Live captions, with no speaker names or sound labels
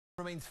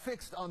Remains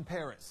fixed on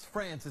Paris.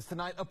 France is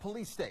tonight a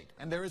police state,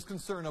 and there is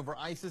concern over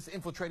ISIS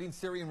infiltrating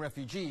Syrian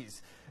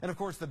refugees. And of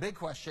course, the big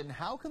question,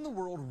 how can the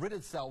world rid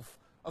itself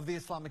of the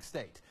Islamic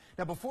State?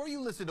 Now, before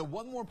you listen to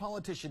one more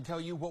politician tell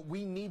you what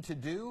we need to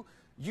do,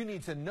 you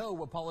need to know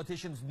what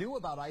politicians knew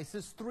about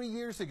ISIS 3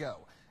 years ago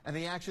and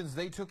the actions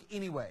they took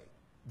anyway.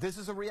 This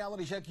is a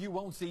reality check you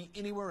won't see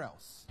anywhere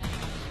else.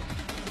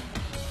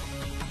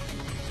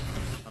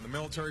 On the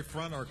military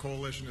front, our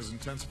coalition is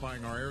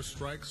intensifying our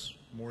airstrikes,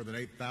 more than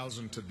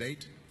 8,000 to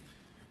date.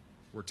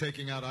 We're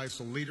taking out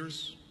ISIL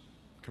leaders,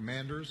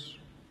 commanders.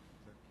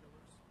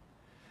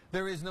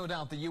 There is no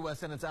doubt the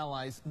U.S. and its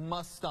allies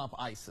must stop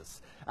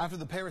ISIS. After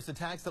the Paris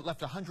attacks that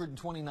left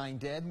 129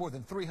 dead, more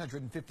than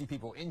 350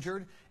 people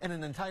injured, and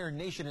an entire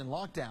nation in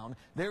lockdown,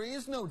 there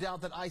is no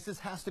doubt that ISIS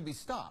has to be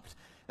stopped.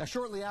 Now,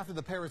 shortly after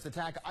the Paris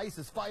attack,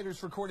 ISIS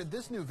fighters recorded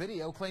this new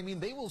video claiming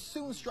they will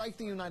soon strike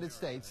the United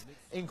States,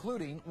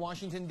 including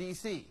Washington,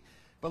 D.C.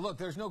 But look,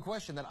 there's no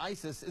question that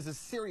ISIS is a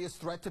serious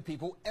threat to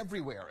people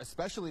everywhere,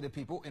 especially to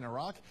people in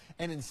Iraq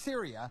and in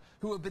Syria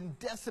who have been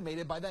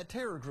decimated by that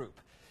terror group.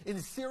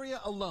 In Syria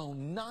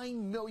alone,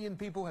 9 million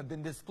people have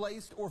been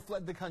displaced or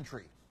fled the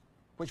country,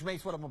 which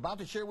makes what I'm about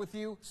to share with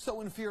you so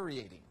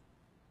infuriating.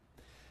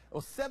 Well,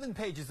 7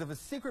 pages of a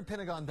secret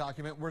Pentagon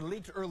document were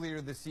leaked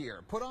earlier this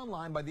year, put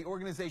online by the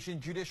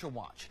organization Judicial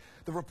Watch.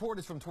 The report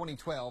is from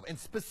 2012, and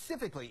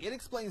specifically, it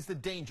explains the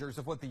dangers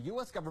of what the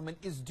U.S. government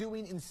is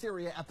doing in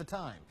Syria at the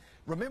time.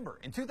 Remember,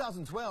 in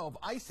 2012,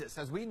 ISIS,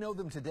 as we know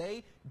them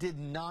today, did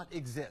not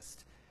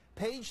exist.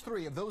 Page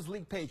 3 of those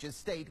leaked pages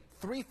state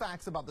 3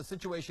 facts about the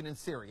situation in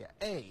Syria.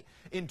 A,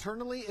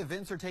 internally,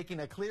 events are taking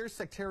a clear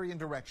sectarian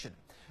direction.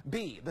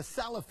 B, the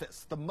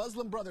Salafists, the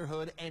Muslim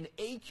Brotherhood, and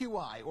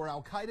AQI, or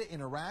Al-Qaeda in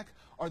Iraq,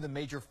 are the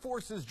major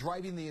forces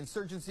driving the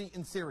insurgency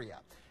in Syria.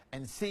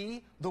 And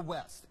C, the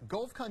West.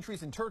 Gulf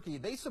countries and Turkey,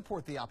 they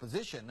support the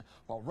opposition,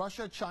 while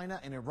Russia,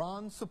 China, and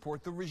Iran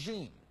support the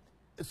regime.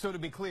 So to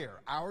be clear,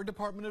 our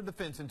Department of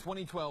Defense in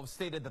 2012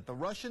 stated that the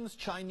Russians,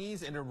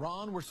 Chinese, and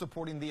Iran were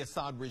supporting the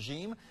Assad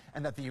regime,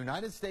 and that the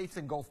United States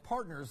and Gulf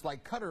partners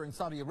like Qatar and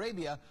Saudi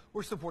Arabia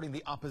were supporting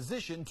the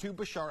opposition to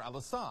Bashar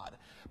al-Assad.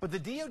 But the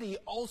DoD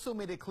also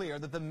made it clear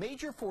that the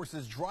major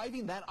forces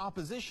driving that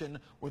opposition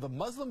were the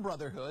Muslim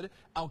Brotherhood,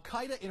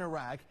 Al-Qaeda in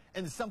Iraq,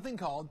 and something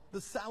called the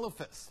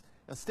Salafists.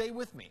 Now stay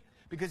with me,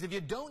 because if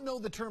you don't know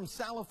the term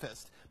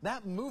Salafist,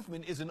 that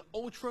movement is an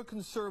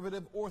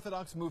ultra-conservative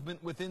Orthodox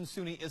movement within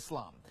Sunni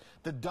Islam.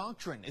 The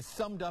doctrine is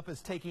summed up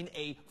as taking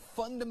a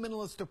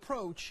fundamentalist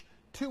approach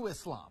to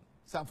Islam.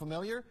 Sound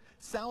familiar?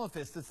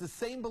 Salafist is the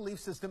same belief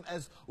system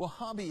as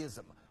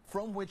Wahhabism,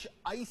 from which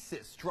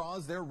ISIS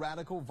draws their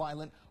radical,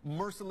 violent,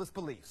 merciless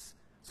beliefs.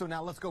 So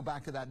now let's go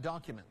back to that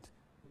document.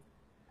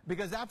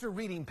 Because after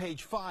reading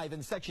page 5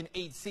 in section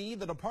 8C,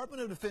 the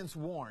Department of Defense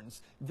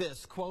warns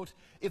this, quote,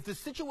 if the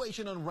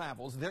situation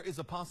unravels, there is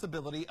a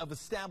possibility of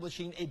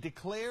establishing a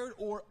declared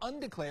or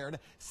undeclared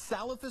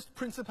Salafist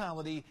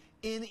principality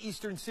in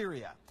eastern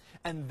Syria.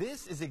 And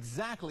this is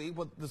exactly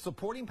what the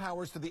supporting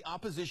powers to the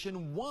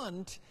opposition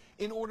want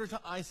in order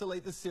to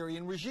isolate the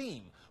Syrian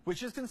regime,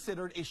 which is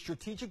considered a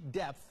strategic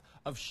depth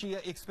of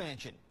Shia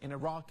expansion in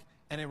Iraq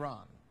and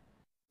Iran.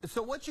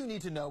 So what you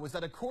need to know is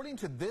that according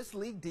to this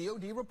leaked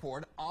DoD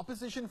report,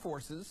 opposition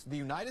forces, the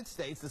United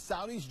States, the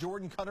Saudis,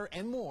 Jordan, Qatar,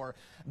 and more,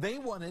 they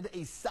wanted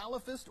a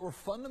Salafist or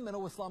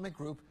fundamental Islamic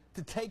group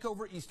to take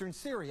over eastern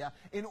Syria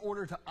in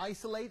order to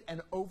isolate and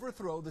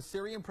overthrow the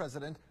Syrian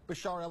president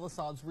Bashar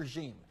al-Assad's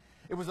regime.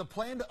 It was a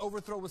plan to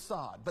overthrow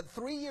Assad, but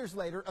 3 years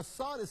later,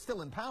 Assad is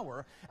still in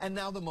power, and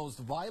now the most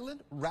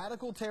violent,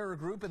 radical terror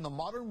group in the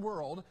modern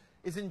world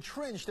is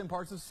entrenched in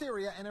parts of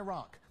Syria and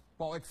Iraq,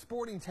 while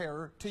exporting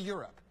terror to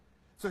Europe.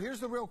 So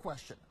here's the real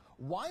question.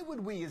 Why would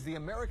we as the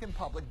American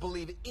public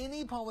believe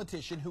any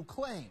politician who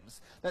claims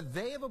that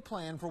they have a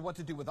plan for what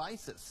to do with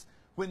ISIS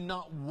when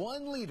not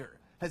one leader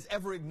has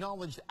ever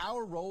acknowledged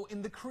our role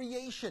in the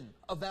creation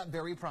of that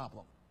very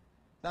problem?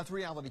 That's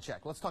Reality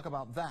Check. Let's talk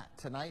about that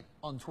tonight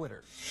on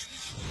Twitter.